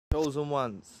chosen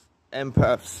ones,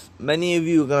 empaths, many of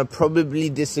you are going to probably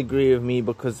disagree with me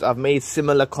because I've made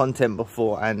similar content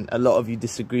before and a lot of you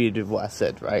disagreed with what I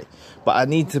said, right? But I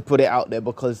need to put it out there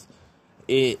because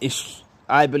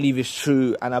I believe it's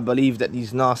true, and I believe that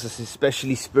these narcissists,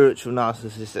 especially spiritual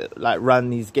narcissists, like run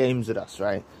these games with us,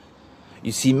 right?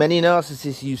 You see, many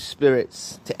narcissists use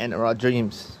spirits to enter our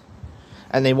dreams,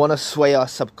 and they want to sway our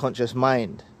subconscious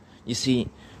mind. You see,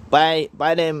 by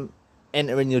them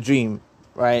entering your dream,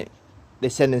 right, they're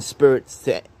sending spirits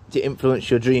to influence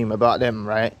your dream about them,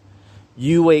 right?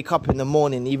 You wake up in the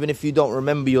morning, even if you don't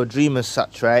remember your dream as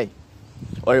such, right?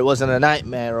 Or it wasn't a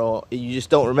nightmare, or you just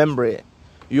don't remember it.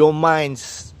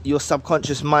 Your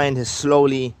subconscious mind has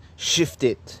slowly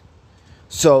shifted.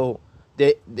 So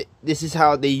this is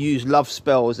how they use love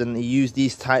spells, and they use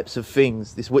these types of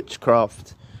things, this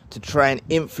witchcraft, to try and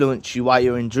influence you while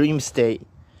you're in dream state,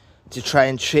 to try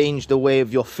and change the way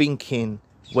of your thinking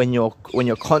when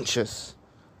you're conscious.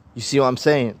 You see what I'm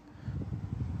saying?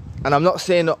 And I'm not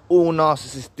saying that all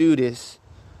narcissists do this,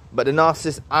 but the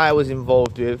narcissists I was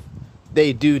involved with,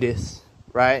 they do this,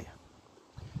 right?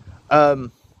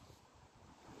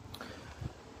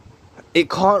 It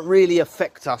can't really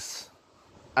affect us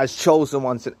as chosen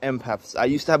ones and empaths. I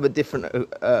used to have a different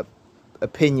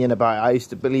opinion about it. I used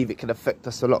to believe it can affect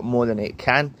us a lot more than it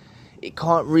can. It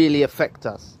can't really affect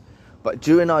us. But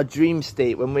during our dream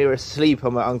state, when we're asleep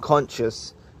and we're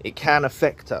unconscious, it can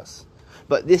affect us.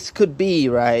 But this could be,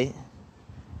 right,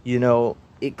 you know,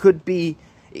 it could be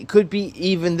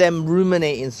even them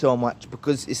ruminating so much,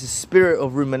 because it's a spirit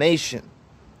of rumination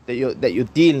that you're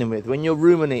dealing with. When you're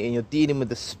ruminating, you're dealing with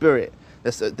the spirit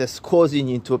that's causing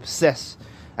you to obsess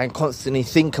and constantly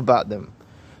think about them.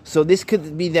 So this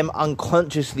could be them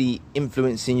unconsciously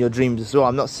influencing your dreams as well.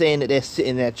 I'm not saying that they're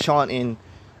sitting there chanting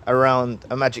around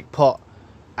a magic pot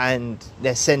and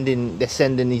they're sending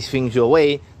these things your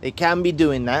way. They can be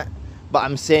doing that, but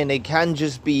I'm saying they can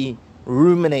just be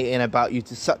ruminating about you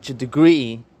to such a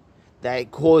degree that it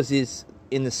causes,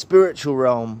 in the spiritual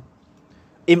realm,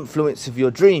 influence of your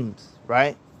dreams,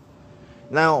 right?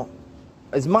 Now,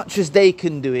 as much as they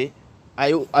can do it,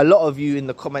 a lot of you in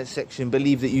the comment section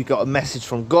believe that you got a message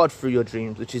from God through your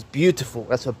dreams, which is beautiful.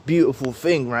 That's a beautiful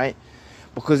thing, right?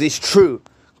 Because it's true.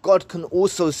 God can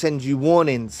also send you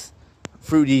warnings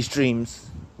through these dreams,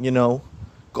 you know.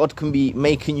 God can be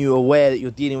making you aware that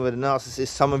you're dealing with a narcissist.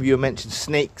 Some of you have mentioned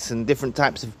snakes and different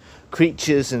types of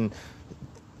creatures, and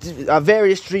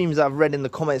various dreams I've read in the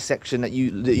comment section that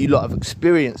you lot have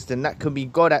experienced, and that could be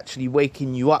God actually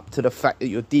waking you up to the fact that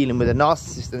you're dealing with a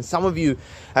narcissist. And some of you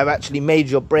have actually made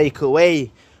your break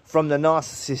away from the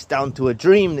narcissist down to a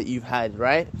dream that you've had,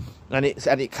 right? And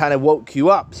it kind of woke you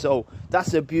up. So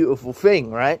that's a beautiful thing,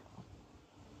 right?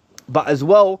 But as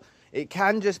well, it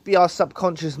can just be our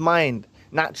subconscious mind.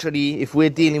 Naturally, if we're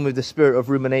dealing with the spirit of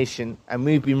rumination, and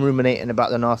we've been ruminating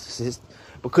about the narcissist,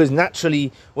 because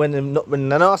naturally, when the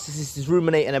narcissist is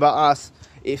ruminating about us,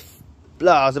 I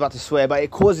was about to swear, but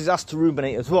it causes us to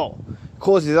ruminate as well. It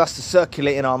causes us to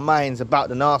circulate in our minds about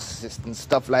the narcissist and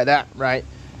stuff like that, right?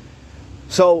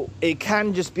 So it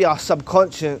can just be our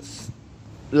subconscious,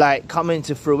 like, coming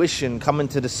to fruition, coming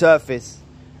to the surface,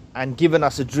 and giving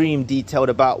us a dream detailed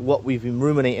about what we've been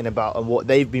ruminating about and what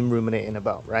they've been ruminating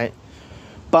about, right?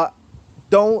 But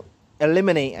don't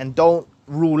eliminate and don't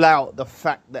rule out the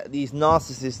fact that these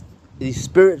narcissists, these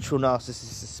spiritual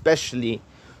narcissists especially,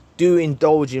 do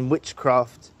indulge in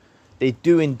witchcraft. They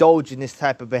do indulge in this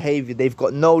type of behavior. They've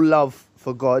got no love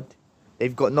for God.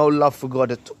 They've got no love for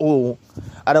God at all.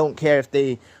 I don't care if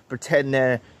they pretend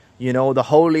they're, you know, the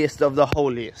holiest of the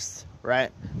holiest,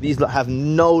 right? These lot have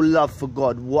no love for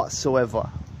God whatsoever,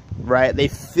 right? They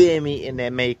fear meeting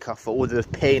their maker for all the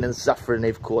pain and suffering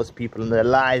they've caused people in their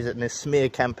lives, and their smear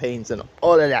campaigns and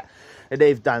all of that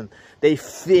they've done. They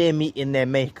fear meeting their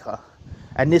maker.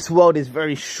 And this world is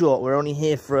very short. We're only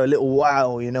here for a little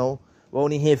while, you know. We're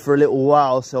only here for a little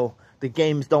while, so the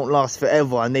games don't last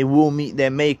forever, and they will meet their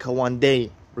maker one day.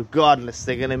 Regardless,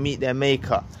 they're going to meet their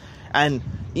maker. And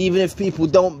even if people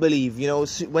don't believe, you know,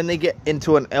 when they get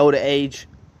into an elder age,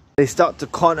 they start to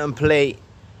contemplate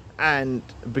and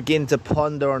begin to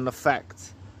ponder on the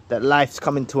fact that life's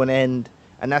coming to an end.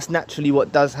 And that's naturally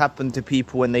what does happen to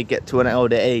people when they get to an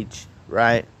elder age,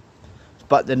 right?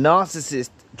 But the narcissist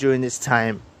during this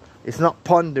time, it's not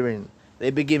pondering.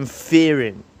 They begin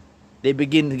fearing. They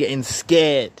begin getting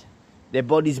scared. Their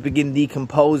bodies begin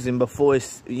decomposing before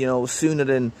it's, you know, sooner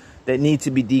than they need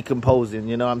to be decomposing,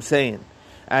 you know what I'm saying?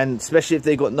 And especially if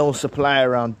they got no supply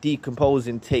around,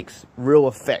 decomposing takes real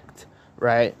effect,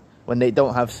 right? When they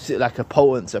don't have like a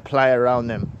potent supply around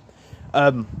them.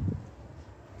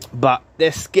 But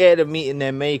they're scared of meeting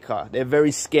their maker. They're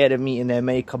very scared of meeting their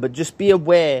maker. But just be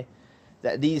aware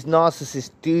that these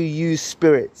narcissists do use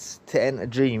spirits to enter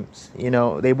dreams. You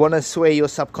know, they want to sway your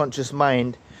subconscious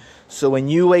mind. So when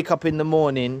you wake up in the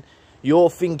morning, you're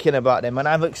thinking about them. And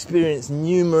I've experienced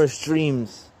numerous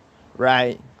dreams,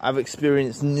 right? I've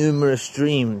experienced numerous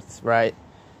dreams, right,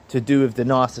 to do with the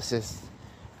narcissist.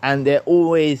 And they're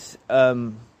always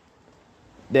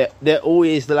they're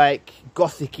always like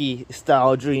gothic-y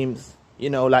style dreams, you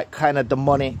know, like kind of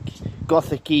demonic,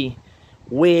 gothic-y,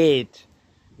 weird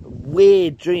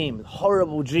dreams,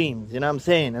 horrible dreams, you know what I'm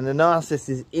saying? And the narcissist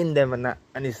is in them and that,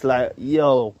 and it's like,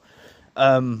 yo,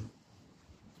 and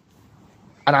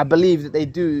I believe that they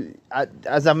do,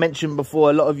 as I mentioned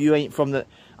before, a lot of you ain't from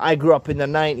I grew up in the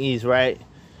 90s, right?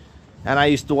 And I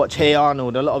used to watch Hey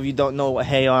Arnold. A lot of you don't know what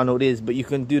Hey Arnold is, but you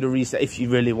can do the research if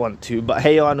you really want to. But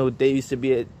Hey Arnold, there used to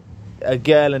be a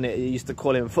girl in it. You used to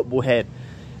call him Football Head.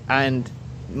 And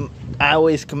I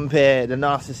always compare the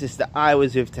narcissist that I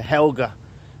was with to Helga,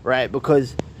 right?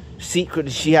 Because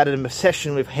secretly she had an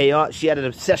obsession with Hey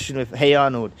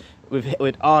Arnold,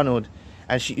 with Arnold.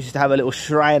 And she used to have a little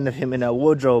shrine of him in her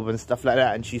wardrobe and stuff like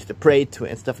that. And she used to pray to it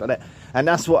and stuff like that. And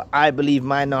that's what I believe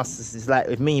my narcissist is like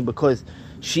with me, because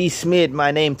she smeared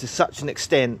my name to such an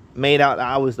extent, made out that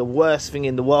I was the worst thing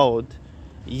in the world,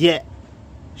 yet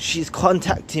she's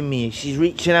contacting me, she's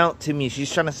reaching out to me,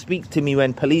 she's trying to speak to me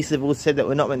when police have all said that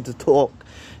we're not meant to talk.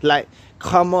 Like,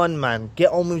 come on, man,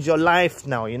 get on with your life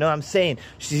now, you know what I'm saying?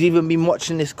 She's even been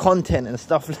watching this content and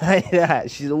stuff like that.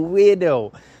 She's a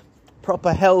weirdo,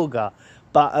 proper Helga.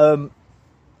 But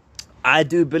I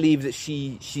do believe that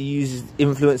she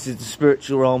influences the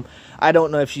spiritual realm. I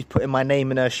don't know if she's putting my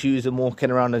name in her shoes and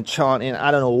walking around and chanting. I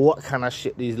don't know what kind of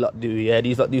shit these lot do. Yeah,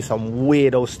 these lot do some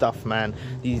weirdo stuff, man.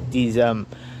 These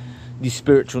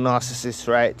spiritual narcissists,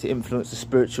 right, to influence the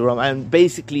spiritual realm. And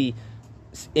basically,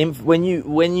 when you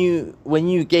want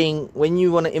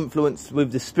to influence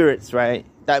with the spirits, right,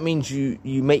 that means you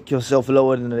make yourself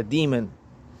lower than a demon.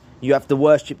 You have to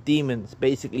worship demons,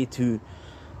 basically, to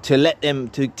let them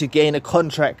to gain a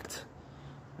contract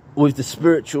with the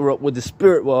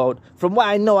spirit world. From what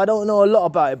I know, I don't know a lot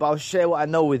about it, but I'll share what I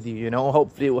know with you, you know,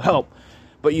 hopefully it will help.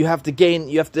 But you have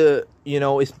to, you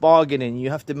know, it's bargaining.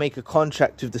 You have to make a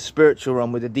contract with the spiritual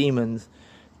realm, with the demons,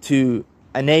 to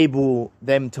enable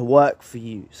them to work for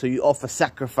you. So you offer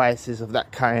sacrifices of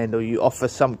that kind, or you offer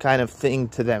some kind of thing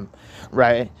to them,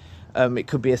 right? It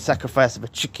could be a sacrifice of a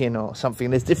chicken or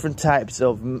something. There's different types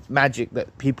of magic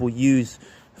that people use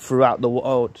throughout the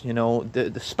world, you know,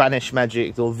 the Spanish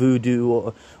magic or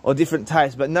voodoo or different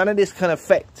types. But none of this can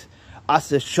affect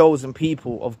us as chosen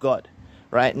people of God,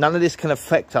 right? None of this can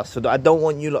affect us. So I don't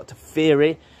want you lot to fear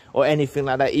it or anything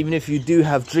like that. Even if you do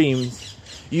have dreams,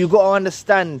 you got to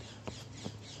understand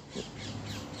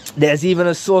there's even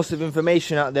a source of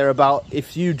information out there about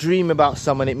if you dream about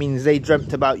someone, it means they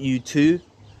dreamt about you too.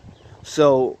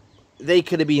 So they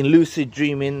could have been lucid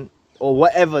dreaming or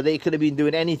whatever. They could have been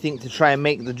doing anything to try and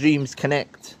make the dreams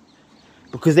connect,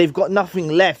 because they've got nothing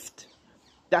left.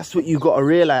 That's what you got to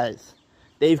realize.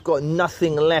 They've got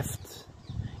nothing left.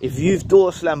 If you've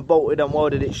door slammed, bolted and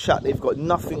welded it shut, they've got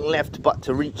nothing left but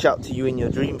to reach out to you in your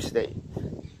dream state.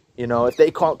 You know, if they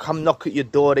can't come knock at your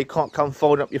door, they can't come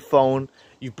phone up your phone,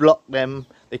 you block them,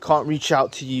 they can't reach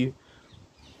out to you.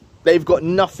 They've got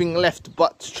nothing left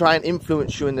but to try and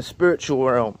influence you in the spiritual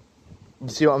realm. You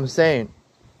see what I'm saying?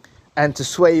 And to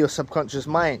sway your subconscious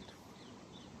mind.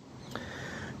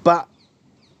 But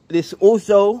this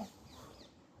also,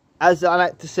 as I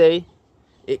like to say,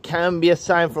 it can be a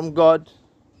sign from God.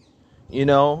 You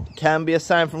know, can be a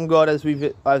sign from God, as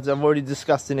I've already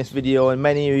discussed in this video, and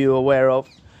many of you are aware of.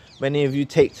 Many of you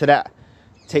take to that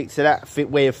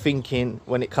way of thinking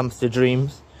when it comes to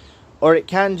dreams. Or it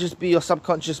can just be your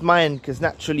subconscious mind, because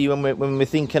naturally when we're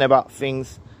thinking about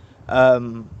things,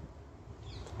 of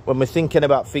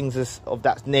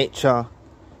that nature,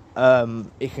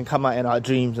 it can come out in our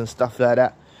dreams and stuff like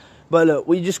that. But look,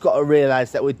 we just got to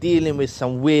realize that we're dealing with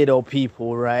some weirdo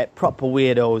people, right? Proper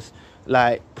weirdos,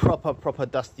 like proper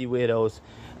dusty weirdos,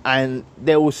 and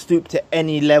they will stoop to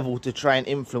any level to try and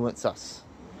influence us.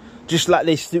 Just like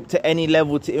they stoop to any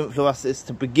level to influence us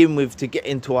to begin with, to get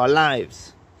into our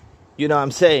lives. You know what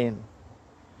I'm saying?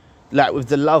 Like with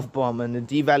the love bomb and the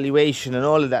devaluation and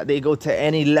all of that, they go to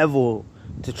any level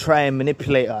to try and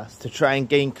manipulate us, to try and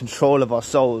gain control of our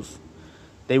souls.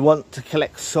 They want to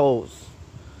collect souls.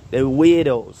 They're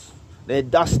weirdos. They're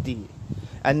dusty.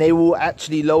 And they will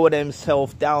actually lower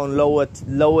themselves down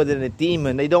lower than a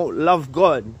demon. They don't love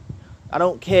God. I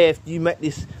don't care if you met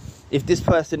this, if this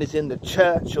person is in the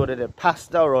church, or they're a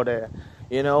pastor, or they're,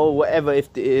 you know, whatever,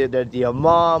 if they're the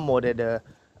imam or they're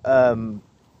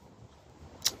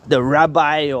the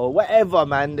rabbi or whatever,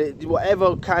 man,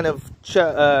 whatever kind of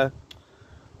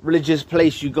religious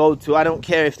place you go to. I don't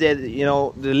care if they're, you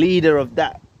know, the leader of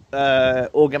that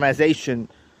organization.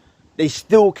 They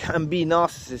still can be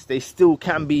narcissists. They still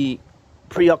can be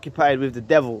preoccupied with the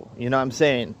devil. You know what I'm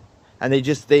saying? And they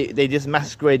just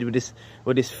masquerade with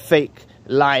this fake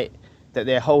light that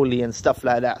they're holy and stuff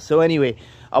like that. So anyway,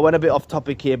 I went a bit off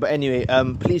topic here, but anyway,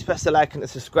 please press the like and the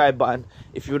subscribe button.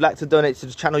 If you would like to donate to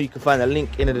the channel, you can find the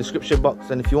link in the description box.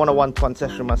 And if you want a one-to-one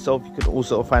session with myself, you can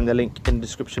also find the link in the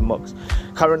description box.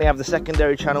 Currently I have the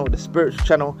secondary channel, the spiritual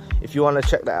channel. If you want to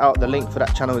check that out, the link for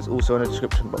that channel is also in the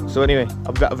description box. So anyway,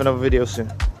 I'll be back with another video soon.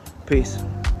 Peace.